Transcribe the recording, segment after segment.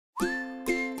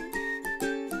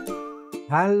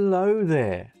Hello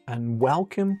there and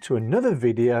welcome to another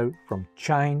video from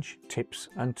Change Tips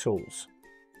and Tools.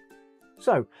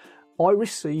 So I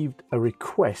received a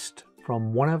request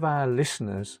from one of our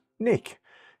listeners, Nick,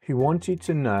 who wanted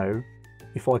to know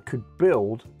if I could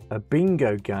build a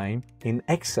bingo game in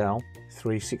Excel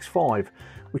 365,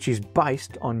 which is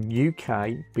based on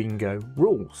UK bingo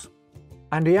rules.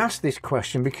 And he asked this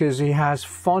question because he has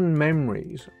fond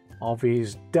memories of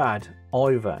his dad,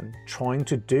 Ivan, trying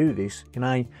to do this in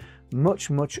a much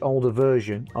older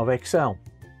version of Excel.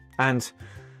 And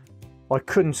I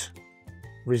couldn't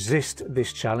resist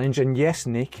this challenge. And yes,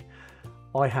 Nick,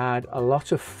 I had a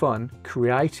lot of fun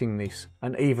creating this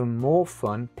and even more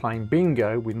fun playing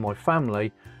bingo with my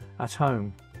family at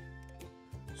home.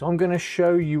 So I'm going to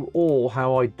show you all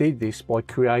how I did this by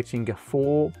creating a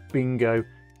 4 bingo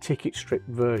ticket strip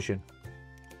version.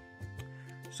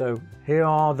 So here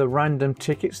are the random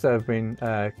tickets that have been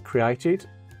created,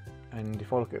 and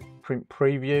if I look at print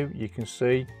preview, you can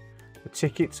see the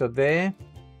tickets are there,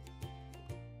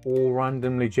 all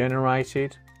randomly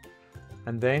generated,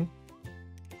 and then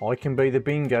I can be the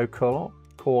bingo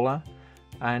caller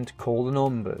and call the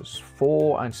numbers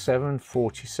 4 and 7,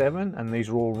 47, and these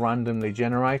are all randomly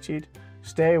generated,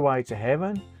 Stairway to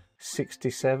Heaven,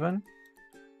 67,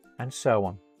 and so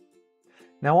on.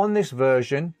 Now on this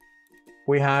version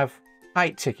we have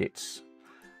 8 tickets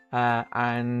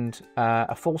and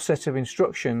a full set of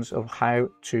instructions of how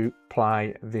to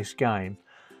play this game,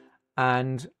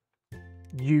 and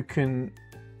you can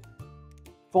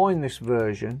find this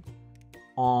version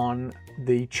on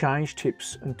the Change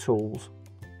Tips and Tools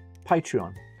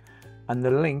Patreon, and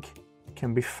the link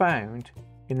can be found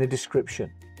in the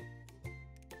description.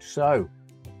 So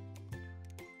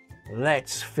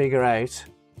let's figure out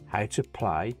how to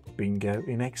play bingo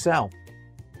in Excel.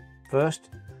 First,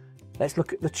 let's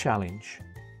look at the challenge.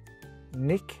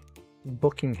 Nick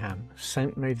Buckingham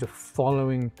sent me the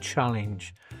following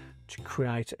challenge to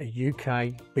create a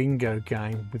UK bingo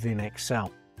game within Excel.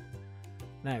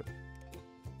 Now,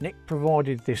 Nick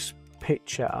provided this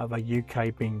picture of a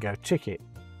UK bingo ticket,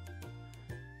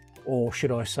 or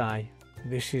should I say,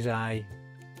 this is a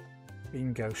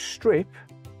bingo strip,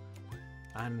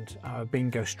 and our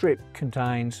bingo strip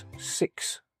contains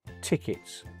 6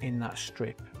 tickets in that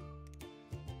strip.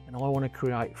 And I want to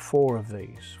create 4 of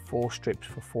these, 4 strips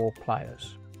for 4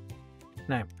 players.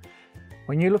 Now,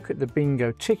 when you look at the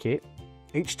bingo ticket,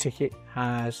 each ticket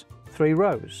has 3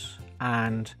 rows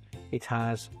and it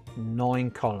has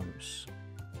 9 columns.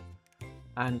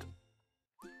 And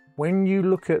when you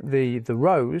look at the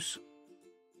rows,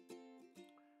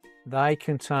 they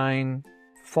contain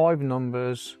 5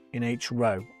 numbers in each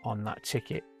row on that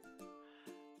ticket.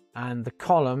 And the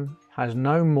column has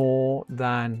no more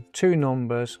than 2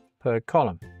 numbers per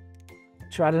column.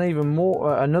 To add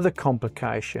another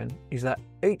complication is that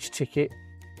each ticket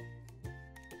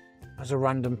has a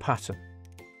random pattern.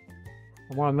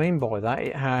 And what I mean by that,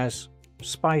 it has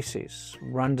spaces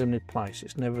randomly placed,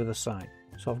 it's never the same.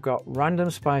 So I've got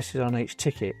random spaces on each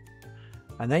ticket,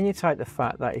 and then you take the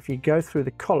fact that if you go through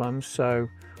the columns, so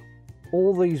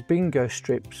all these bingo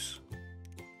strips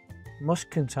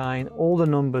must contain all the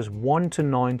numbers 1 to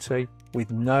 90 with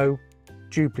no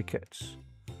duplicates.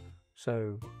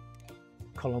 So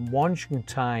column 1 should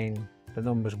contain the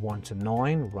numbers 1 to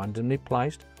 9 randomly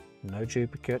placed, no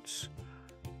duplicates.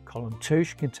 Column 2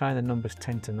 should contain the numbers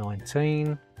 10 to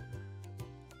 19.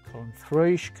 Column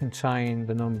 3 should contain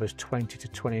the numbers 20 to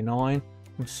 29,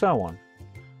 and so on.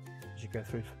 As you go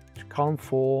through column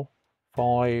 4,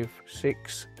 5,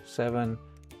 6, 7,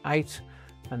 8,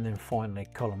 and then finally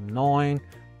column 9,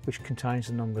 which contains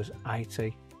the numbers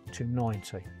 80 to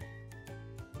 90.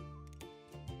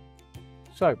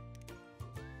 So,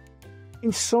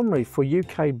 in summary, for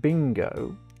UK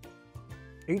bingo,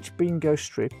 each bingo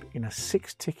strip in a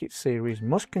 6 ticket series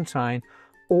must contain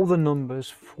all the numbers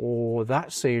for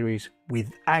that series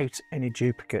without any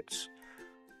duplicates,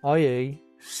 i.e.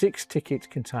 6 tickets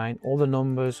contain all the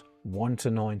numbers 1 to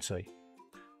 90.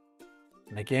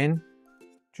 And again,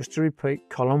 just to repeat,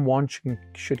 column 1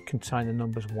 should contain the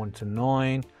numbers 1 to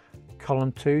 9,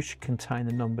 column 2 should contain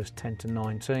the numbers 10 to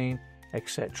 19,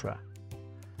 etc.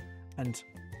 And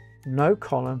no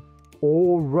column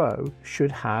or row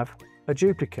should have a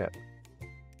duplicate.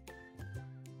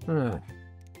 How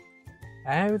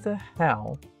the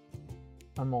hell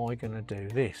am I going to do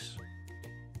this?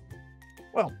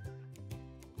 Well,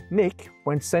 Nick,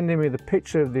 when sending me the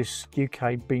picture of this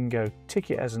UK bingo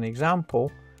ticket as an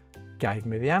example, gave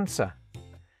me the answer.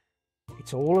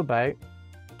 It's all about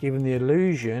giving the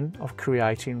illusion of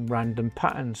creating random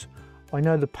patterns. I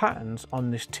know the patterns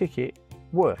on this ticket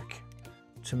work.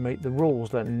 to meet the rules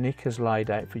that Nick has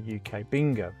laid out for UK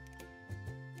Bingo.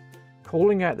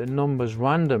 Calling out the numbers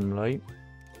randomly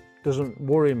doesn't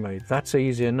worry me, that's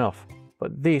easy enough,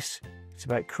 but this is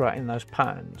about creating those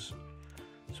patterns.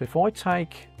 So if I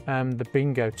take the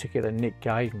bingo ticket that Nick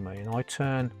gave me and I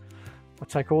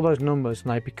take all those numbers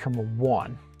and they become a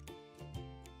 1.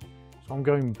 So I'm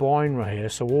going binary here,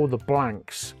 so all the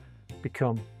blanks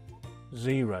become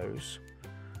zeros.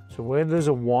 So where there's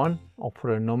a 1, I'll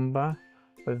put a number.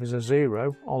 Where there's a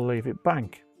 0, I'll leave it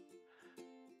blank.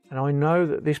 And I know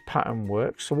that this pattern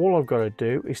works, so all I've got to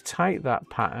do is take that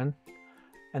pattern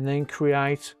and then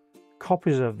create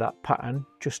copies of that pattern,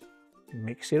 just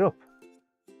mix it up,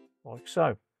 like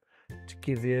so, to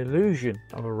give the illusion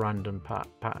of a random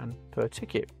pattern per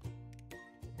ticket.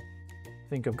 I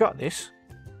think I've got this.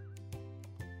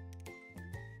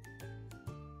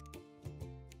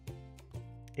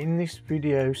 In this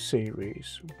video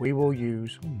series, we will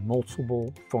use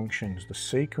multiple functions: the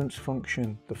sequence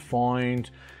function, the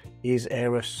find,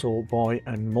 ISERROR, SORTBY,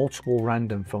 and multiple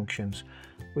random functions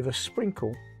with a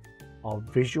sprinkle of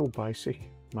Visual Basic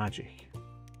magic.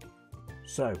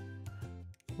 So,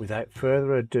 without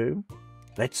further ado,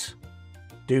 let's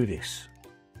do this.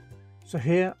 So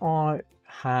here I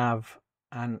have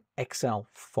an Excel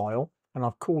file and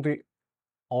I've called it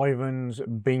Ivan's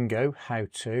Bingo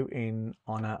How-To in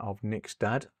honour of Nick's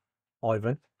dad,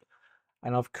 Ivan,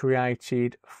 and I've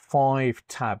created 5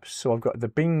 tabs. So I've got the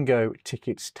Bingo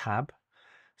Tickets tab.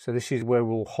 So this is where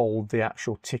we'll hold the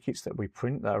actual tickets that we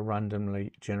print that are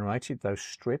randomly generated, those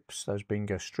strips, those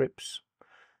bingo strips.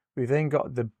 We've then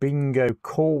got the Bingo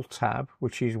Call tab,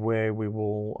 which is where we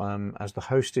will, as the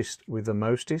hostess with the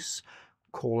mostess,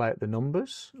 call out the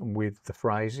numbers with the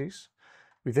phrases.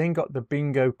 We've then got the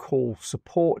Bingo Call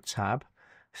Support tab.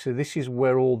 So this is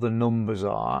where all the numbers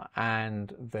are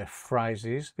and their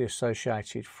phrases, the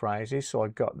associated phrases. So I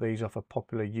got these off a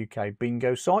popular UK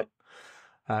bingo site.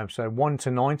 So 1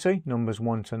 to 90, numbers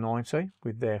 1 to 90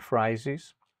 with their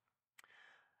phrases.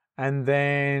 And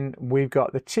then we've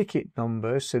got the ticket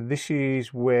numbers. So this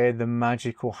is where the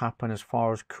magic will happen as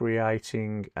far as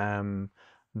creating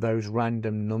those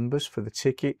random numbers for the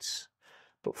tickets.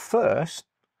 But first,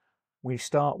 we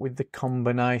start with the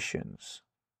combinations.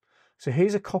 So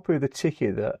here's a copy of the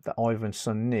ticket that Ivan's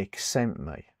son Nick sent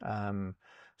me.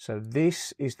 So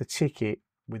this is the ticket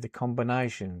with the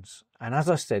combinations. And as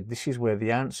I said, this is where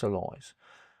the answer lies.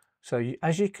 So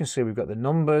as you can see, we've got the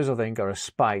numbers, I've then got a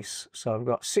space. So I've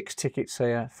got 6 tickets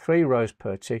here, 3 rows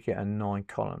per ticket and 9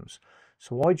 columns.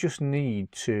 So I just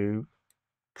need to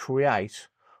create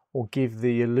or give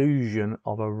the illusion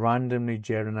of a randomly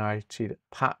generated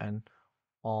pattern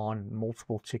on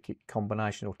multiple ticket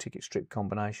combination or ticket strip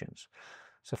combinations.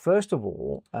 So first of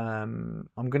all, I'm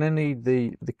going to need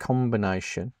the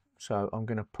combination. So I'm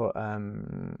going to put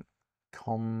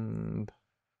comb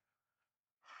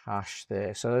hash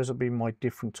there. So those will be my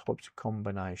different types of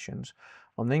combinations.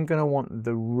 I'm then going to want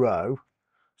the row.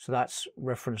 So that's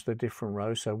reference the different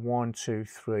rows. So 1, 2,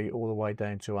 3, all the way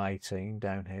down to 18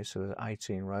 down here. So there's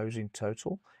 18 rows in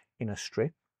total in a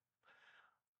strip.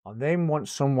 I then want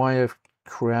some way of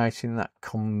creating that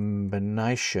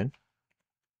combination.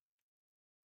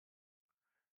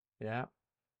 Yeah.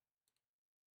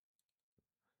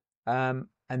 And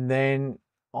then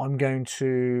I'm going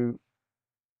to,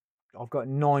 I've got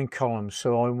 9 columns,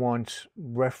 so I want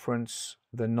reference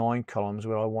the 9 columns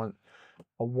where I want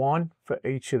a 1 for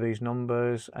each of these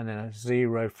numbers and then a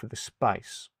 0 for the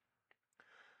space.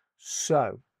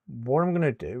 So what I'm going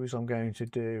to do is I'm going to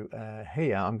do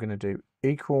here, I'm going to do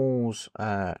equals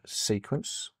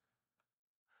sequence.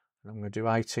 And I'm going to do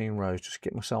 18 rows, just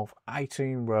get myself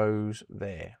 18 rows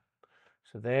there.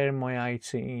 So there are my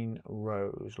 18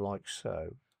 rows, like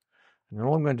so. And then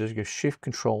all I'm going to do is go Shift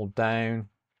Control down,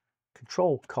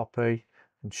 Control copy,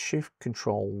 and Shift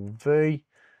Control V,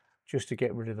 just to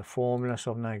get rid of the formula.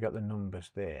 So I've now got the numbers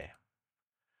there.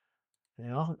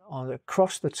 Now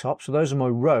across the top, so those are my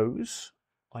rows.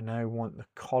 I now want the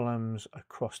columns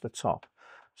across the top.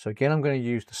 So again, I'm going to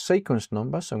use the sequence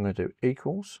number. So I'm going to do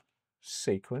equals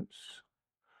sequence.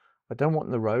 I don't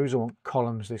want the rows, I want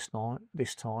columns this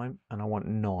time, and I want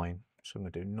 9. So I'm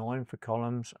going to do 9 for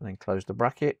columns and then close the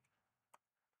bracket.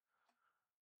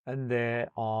 And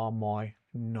there are my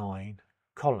 9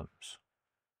 columns.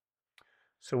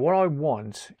 So what I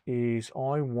want is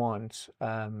I want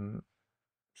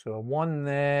so a 1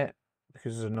 there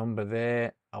because there's a number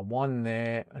there, a 1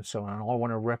 there, and so on. And I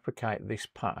want to replicate this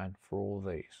pattern for all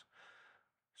these.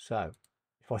 So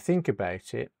if I think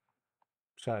about it,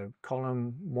 so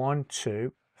column 1,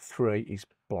 2, 3 is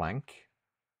blank.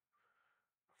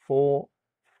 4,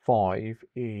 5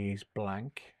 is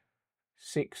blank.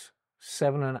 6,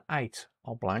 7 and 8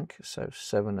 are blank, so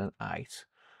 7 and 8,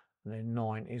 and then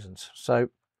 9 isn't. So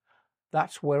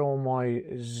that's where all my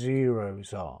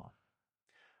zeros are.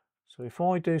 So if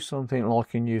I do something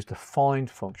like and use the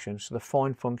find function, so the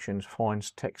find function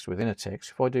finds text within a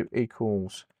text. If I do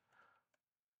equals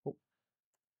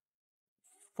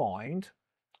find,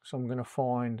 so I'm going to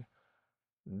find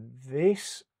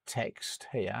this text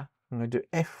here. I'm going to do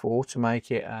F4 to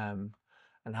make it an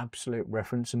absolute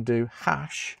reference, and do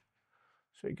hash,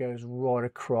 so it goes right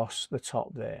across the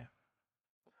top there.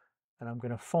 And I'm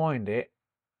going to find it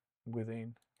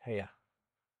within here,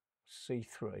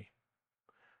 C3.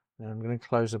 Then I'm going to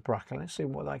close the bracket. Let's see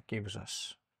what that gives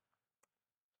us.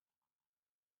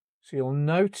 So you'll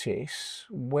notice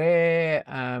where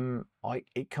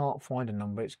it can't find a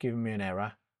number, it's giving me an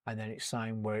error, and then it's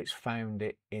saying where it's found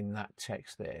it in that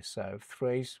text there. So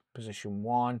 3's position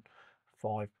 1,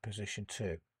 5 position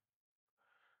 2.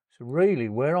 So really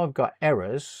where I've got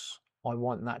errors, I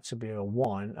want that to be a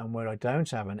 1, and where I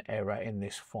don't have an error in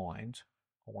this find,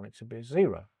 I want it to be a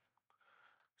 0.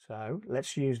 So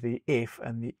let's use the if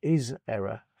and the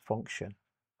ISERROR function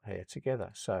here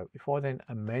together. So if I then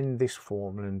amend this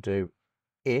formula and do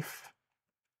if,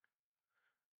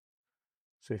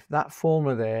 so if that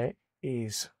formula there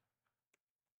is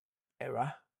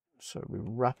error, so we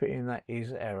wrap it in that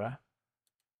ISERROR.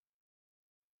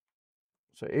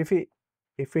 So if it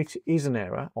is an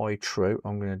error, i.e. true,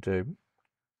 I'm going to do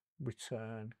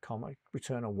return comma,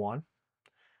 return a 1.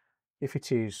 If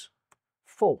it is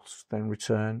false, then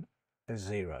return a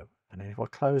 0. And then if I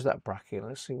close that bracket,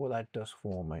 let's see what that does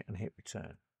for me, and hit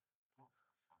return.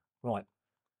 Right,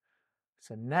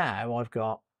 so now I've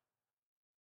got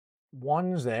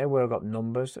ones there where I've got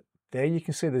numbers. There you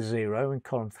can see the 0 in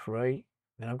column 3.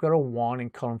 Then I've got a 1 in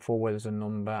column 4 where there's a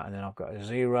number, and then I've got a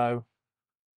 0,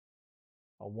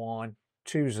 a 1,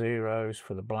 2 zeros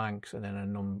for the blanks, and then a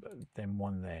number, then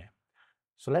 1 there.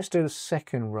 So let's do the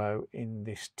second row in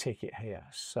this ticket here.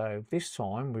 So this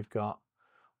time we've got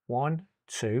 1,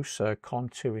 2, so column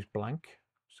 2 is blank.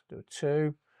 So do a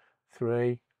 2,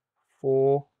 3,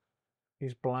 4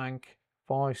 is blank,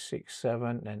 5, 6,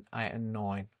 7, then 8 and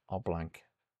 9 are blank.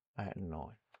 8 and 9.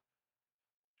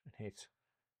 And hit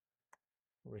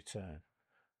return.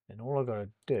 Then all I've got to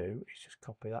do is just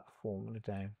copy that formula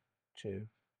down to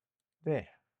there.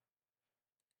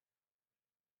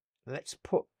 Let's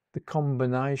put the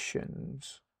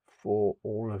combinations for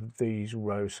all of these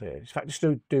rows here. In fact, let's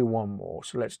do one more.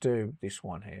 So let's do this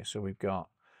one here. So we've got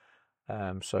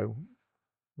so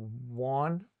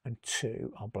 1 and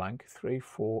 2 are blank, 3,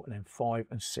 4, and then 5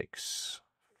 and 6.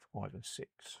 5 and 6.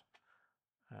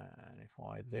 And if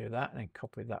I do that and then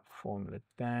copy that formula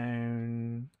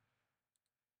down,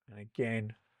 and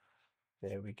again,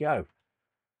 there we go.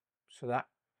 So that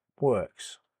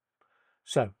works.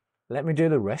 So let me do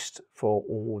the rest for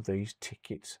all these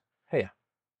tickets here.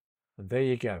 And there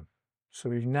you go. So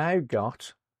we've now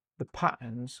got the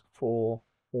patterns for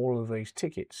all of these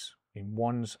tickets in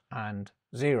 1s and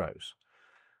 0s.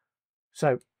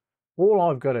 So all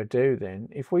I've got to do then,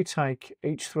 if we take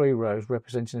each 3 rows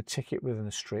representing a ticket within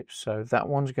a strip, so that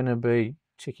one's going to be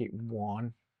ticket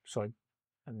 1, sorry,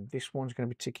 and this one's going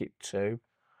to be ticket 2,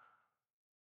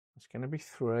 it's going to be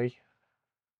 3,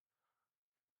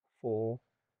 4,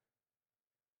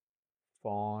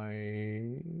 5,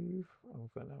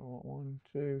 I've got that right, 1,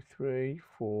 2, 3,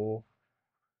 4,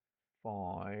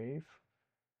 5,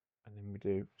 and then we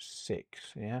do 6,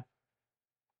 yeah.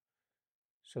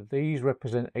 So these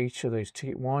represent each of these,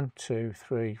 ticket 1, 2,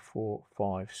 3, 4,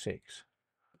 5, 6.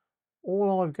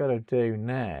 All I've got to do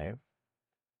now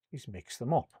is mix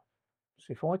them up.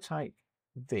 So if I take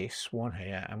this one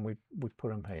here and we put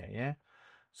them here, yeah.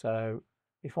 So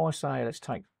if I say let's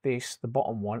take this, the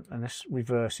bottom one, and let's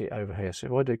reverse it over here. So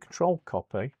if I do control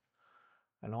copy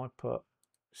and I put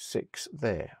 6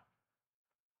 there.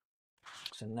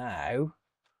 So now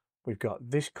we've got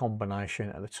this combination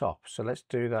at the top. So let's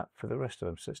do that for the rest of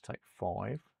them. So let's take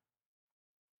 5.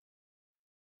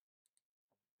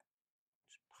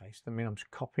 Just paste them in. I'm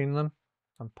just copying them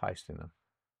and pasting them.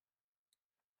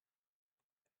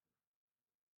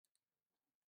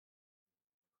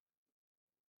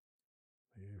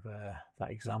 Move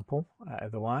that example out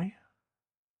of the way.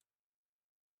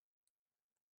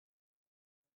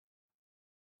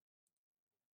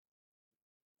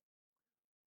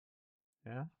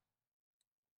 Yeah.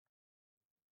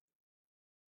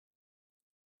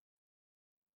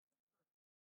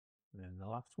 And then the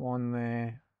last one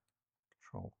there,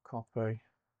 control copy.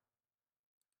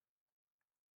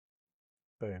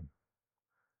 Boom.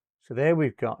 So there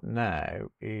we've got now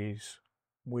is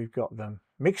we've got them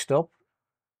mixed up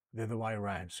the other way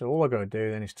around. So all I've got to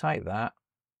do then is take that,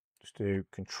 just do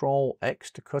Control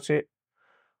X to cut it,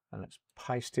 and let's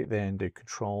paste it there and do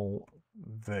Control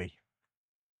V.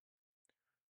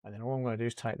 And then all I'm going to do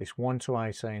is take this 1 to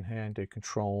 18 here and do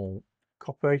Control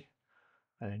Copy,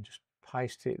 and then just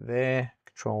paste it there,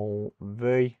 Control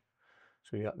V.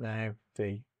 So we got now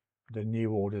the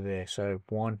new order there, so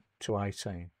 1 to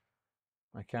 18.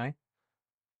 Okay.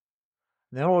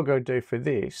 Then all I've got to do for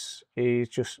this is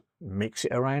just mix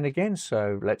it around again.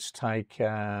 So let's take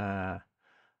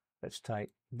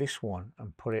this one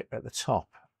and put it at the top.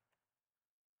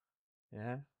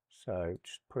 Yeah. So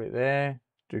just put it there,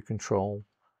 do Control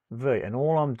V, and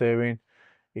all I'm doing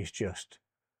is just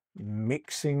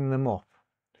mixing them up.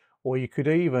 Or you could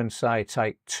even say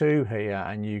take 2 here,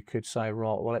 and you could say,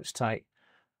 right, well, let's take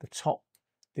the top,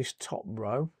 this top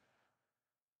row.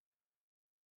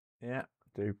 Yeah,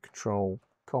 do Control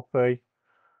Copy,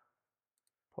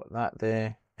 put that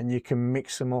there, and you can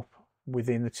mix them up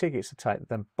within the tickets. To take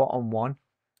the bottom one,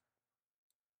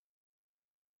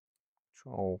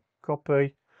 Control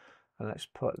Copy, and let's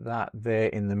put that there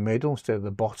in the middle instead of the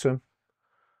bottom,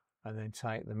 and then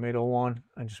take the middle one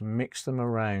and just mix them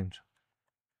around.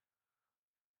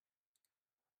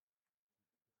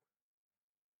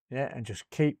 Yeah, and just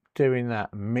keep doing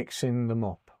that, mixing them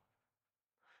up.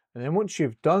 And then once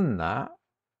you've done that,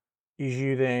 is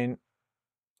you then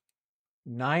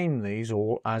name these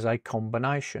all as a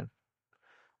combination.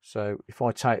 So if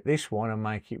I take this one and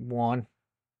make it 1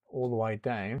 all the way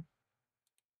down,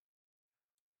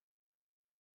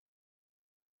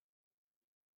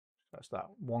 that's that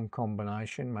one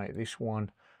combination, make this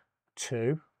one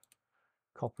 2,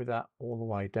 copy that all the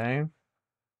way down,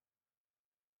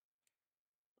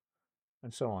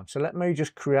 and so on. So let me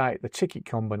just create the ticket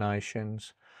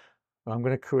combinations. I'm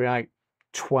going to create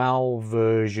 12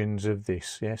 versions of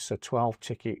this. Yes, so 12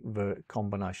 ticket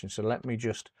combinations. So let me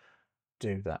just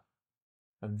do that.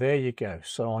 And there you go.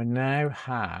 So I now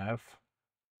have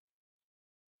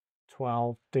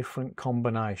 12 different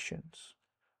combinations.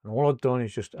 And all I've done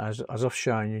is just, as I've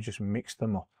shown you, just mix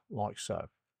them up like so.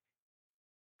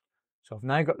 So I've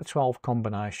now got the 12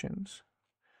 combinations.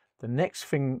 The next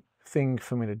thing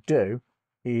for me to do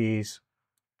is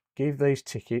give these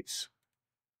tickets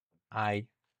a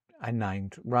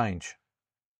named range.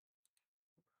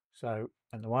 So,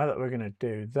 and the way that we're going to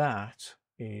do that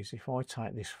is, if I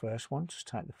take this first one, just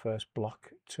take the first block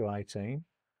to 18,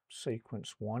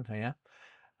 sequence 1 here,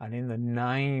 and in the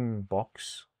name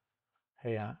box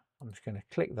here, I'm just going to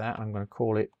click that. I'm going to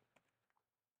call it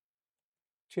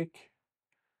tick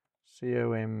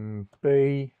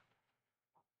COMB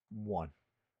 1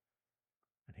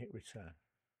 and hit return.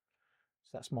 So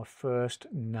that's my first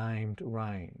named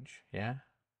range, yeah.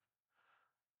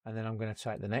 And then I'm going to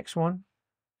take the next one,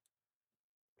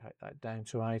 take that down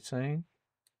to 18,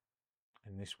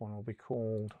 and this one will be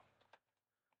called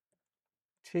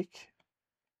tick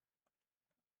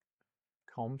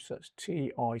com, so that's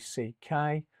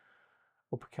TICK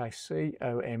uppercase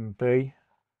COMB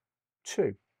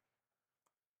 2.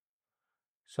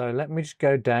 So let me just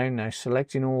go down now,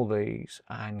 selecting all these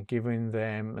and giving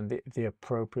them the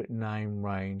appropriate name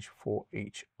range for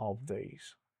each of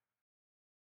these.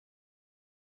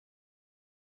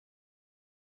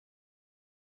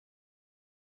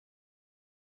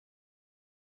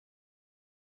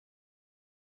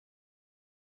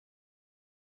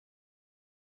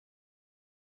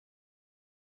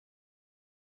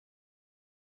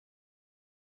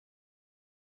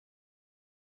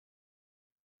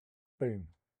 Boom.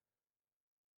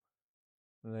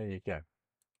 And there you go.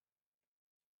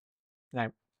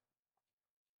 Now,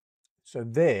 so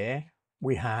there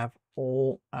we have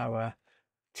all our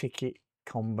ticket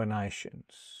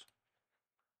combinations.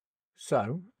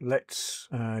 So let's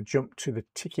jump to the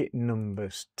ticket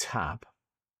numbers tab,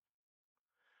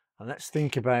 and let's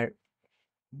think about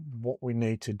what we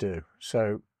need to do.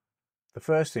 So the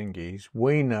first thing is,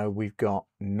 we know we've got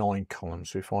 9 columns.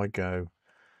 So if I go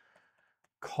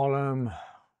column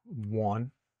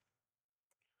 1,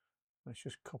 let's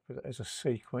just copy that as a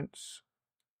sequence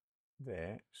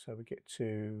there, so we get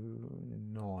to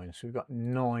 9. So we've got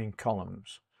 9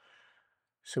 columns.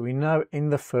 So we know in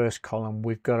the first column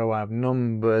we've got to have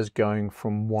numbers going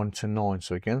from 1 to 9.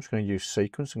 So again, I'm just going to use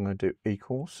sequence. I'm going to do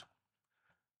equals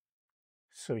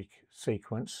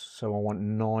sequence. So I want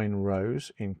 9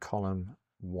 rows in column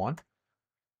 1.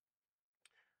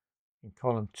 In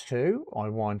column 2, I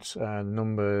want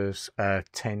numbers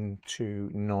 10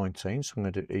 to 19. So I'm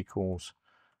going to do equals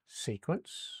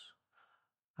sequence.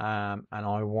 And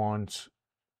I want, so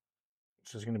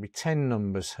there's going to be 10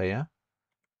 numbers here.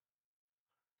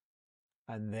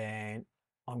 And then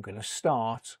I'm going to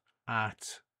start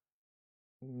at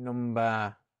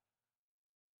number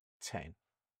 10.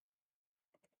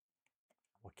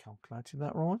 Have I calculated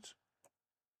that right?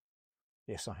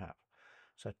 Yes, I have.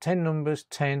 So 10 numbers,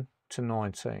 10 to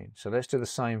 19. So let's do the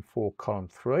same for column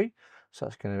 3. So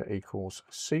that's going to equals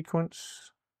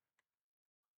sequence.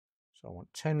 So I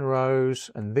want 10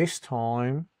 rows, and this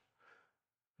time,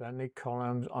 I don't need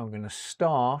columns, I'm going to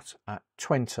start at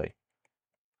 20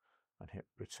 and hit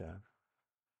return.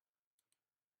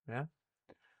 Yeah.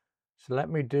 So let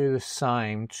me do the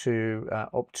same to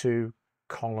up to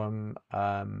column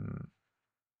 8.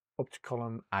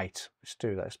 Let's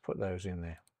do that. Let's put those in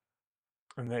there.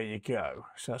 And there you go.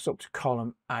 So that's up to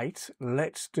column 8.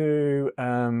 Let's do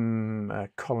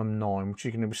column 9, which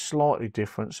is going to be slightly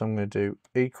different. So I'm going to do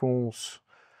equals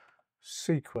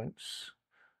sequence.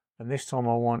 And this time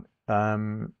I want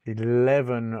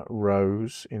 11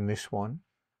 rows in this one.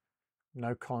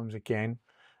 No columns again.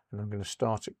 And I'm going to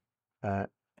start at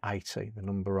 80, the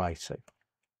number 80.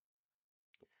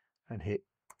 And hit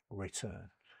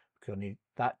return. Because I need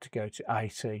that to go to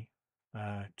 80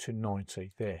 to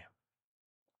 90 there.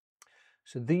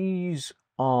 So these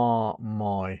are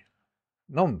my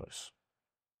numbers.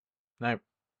 Now,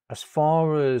 as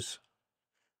far as,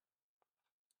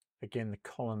 again, the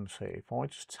columns here, if I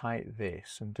just take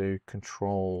this and do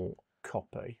control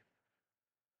copy,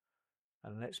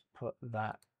 and let's put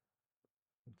that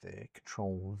there,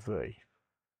 control V,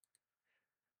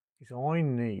 is I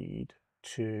need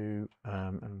to,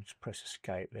 and just press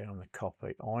escape there on the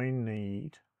copy, I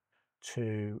need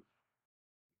to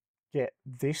get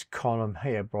this column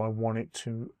here, but I want it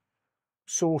to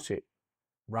sort it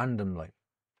randomly.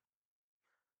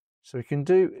 So we can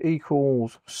do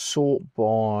equals sort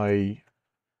by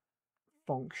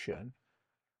function.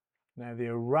 Now the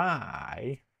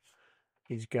array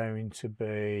is going to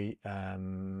be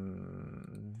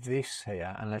this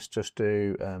here, and let's just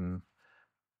do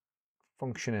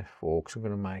function F4 because I'm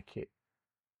going to make it,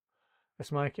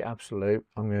 let's make it absolute.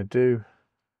 I'm going to do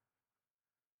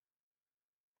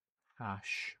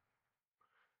hash.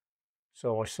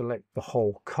 So I select the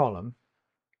whole column.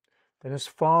 Then as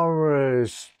far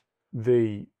as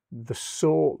the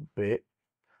sort bit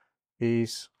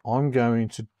is, I'm going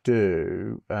to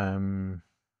do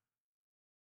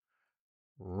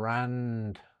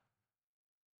RANDARRAY.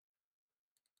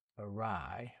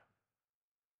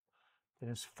 Then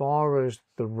as far as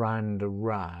the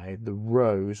RANDARRAY, the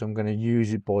rows, I'm going to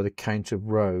use it by the count of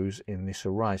rows in this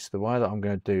array. So the way that I'm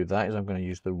going to do that is I'm going to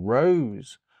use the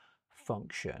rows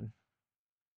function,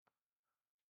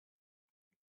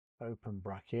 open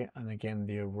bracket, and again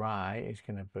the array is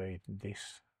going to be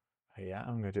this here.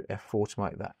 I'm going to do F4 to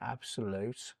make that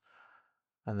absolute,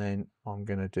 and then I'm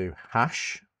going to do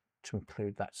hash to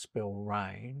include that spill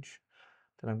range.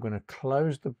 Then I'm going to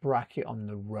close the bracket on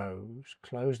the rows,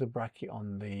 close the bracket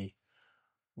on the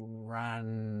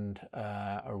RANDARRAY,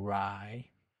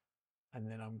 and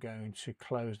then I'm going to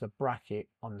close the bracket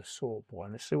on the sort by,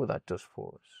 and let's see what that does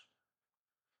for us.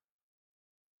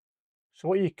 So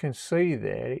what you can see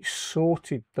there, it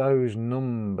sorted those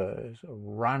numbers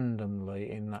randomly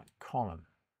in that column.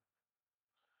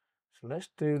 So let's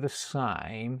do the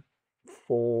same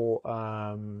for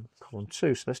column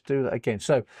 2. So let's do that again.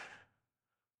 So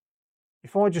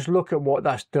if I just look at what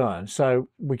that's done, so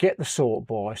we get the sort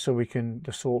by, so we can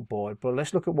the sort by, but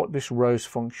let's look at what this rows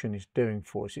function is doing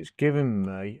for us. It's giving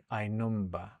me a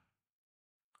number,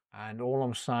 and all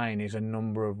I'm saying is a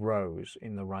number of rows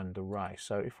in the RANDARRAY.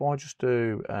 So if I just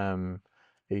do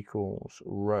equals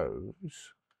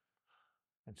rows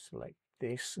and select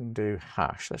this and do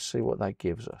hash, let's see what that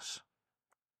gives us.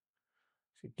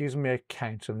 So it gives me a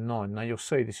count of 9. Now you'll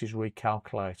see this is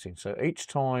recalculating. So each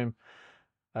time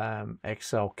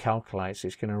Excel calculates,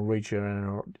 it's going to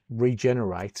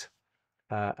regenerate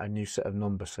a new set of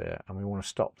numbers here, and we want to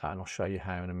stop that, and I'll show you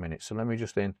how in a minute. So let me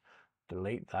just then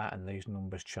delete that, and these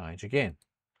numbers change again.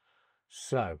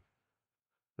 So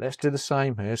let's do the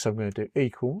same here. So I'm going to do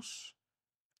equals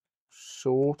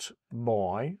sort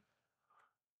by,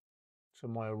 so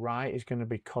my array is going to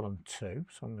be column 2,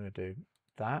 so I'm going to do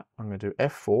that. I'm going to do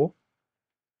F4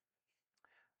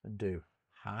 and do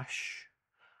hash,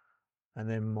 and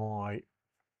then my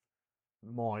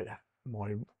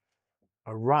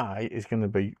array is going to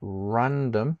be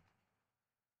random.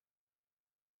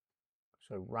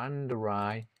 So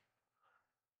RANDARRAY,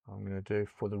 I'm going to do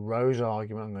for the rows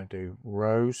argument, I'm going to do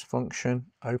rows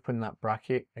function, open that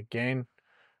bracket again,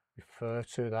 refer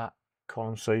to that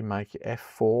column C, make it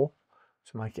F4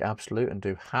 to make it absolute, and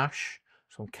do hash.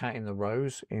 So I'm counting the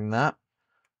rows in that.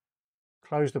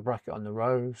 Close the bracket on the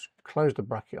rows, close the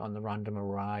bracket on the random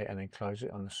array, and then close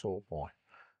it on the sort by,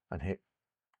 and hit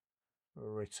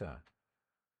return.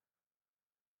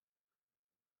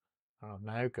 And I've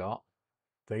now got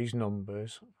these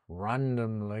numbers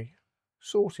randomly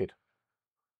sorted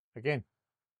again.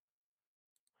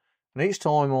 And each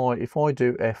time if I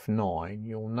do F9,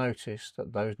 you'll notice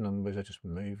that those numbers are just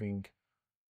moving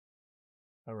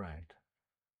around.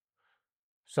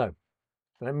 So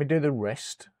let me do the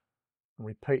rest and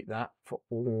repeat that for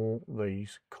all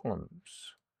these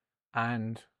columns.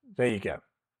 And there you go.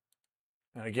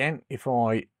 And again, if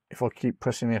I keep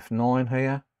pressing F9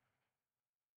 here,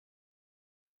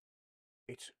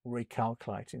 it's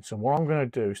recalculating. So what I'm going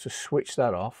to do is to switch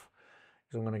that off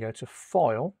is I'm going to go to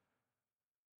File,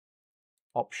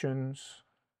 Options,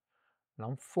 and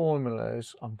on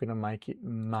Formulas I'm going to make it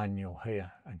manual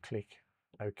here and click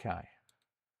OK.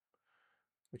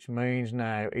 Which means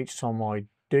now each time I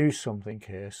do something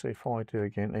here, so if I do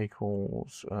again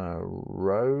equals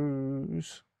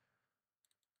rows,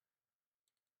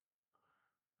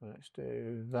 let's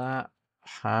do that,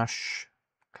 hash,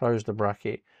 close the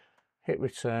bracket, hit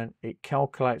return, it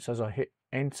calculates as I hit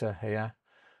enter here,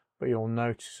 but you'll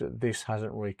notice that this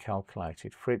hasn't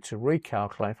recalculated. For it to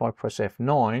recalculate, if I press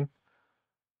F9,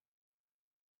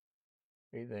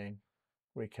 it then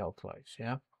recalculates,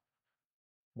 yeah?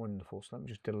 Wonderful. So let me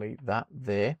just delete that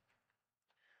there.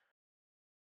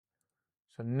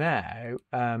 So now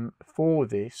for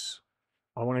this,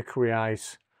 I want to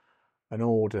create an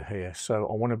order here. So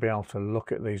I want to be able to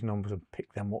look at these numbers and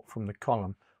pick them up from the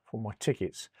column for my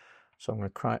tickets. So I'm going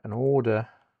to create an order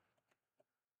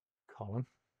column.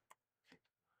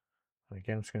 And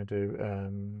again, I'm just going to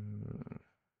do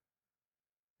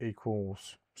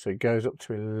equals. So it goes up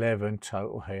to 11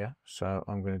 total here. So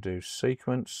I'm going to do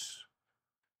sequence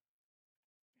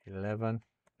 11,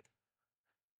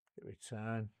 hit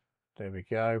return. There we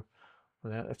go.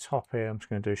 And then at the top here, I'm just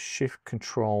going to do Shift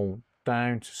Control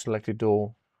down to selected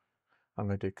all. I'm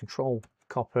going to do Control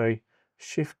copy,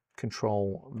 Shift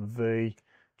Control V,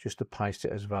 just to paste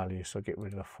it as value. So I get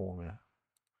rid of the formula.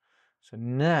 So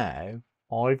now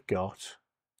I've got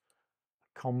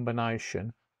a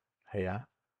combination here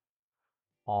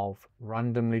of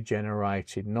randomly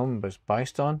generated numbers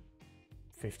based on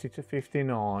 50 to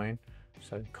 59.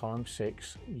 So in column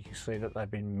 6, you can see that they've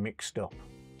been mixed up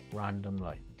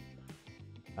randomly.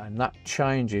 And that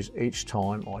changes each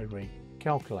time I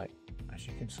recalculate, as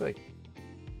you can see.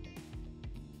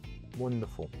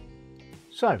 Wonderful.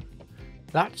 So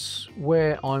that's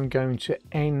where I'm going to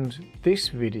end this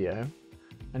video,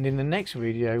 and in the next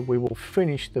video we will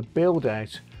finish the build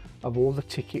out of all the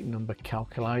ticket number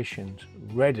calculations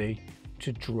ready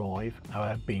to drive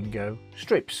our bingo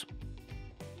strips.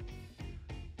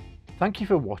 Thank you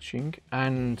for watching,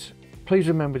 and please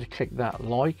remember to click that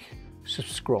like,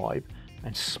 subscribe,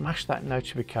 and smash that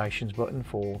notifications button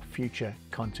for future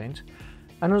content.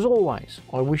 And as always,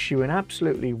 I wish you an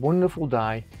absolutely wonderful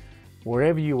day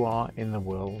wherever you are in the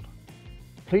world.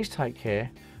 Please take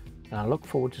care, and I look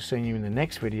forward to seeing you in the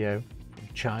next video from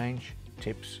Change,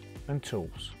 Tips and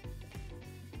Tools.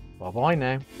 Bye bye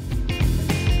now.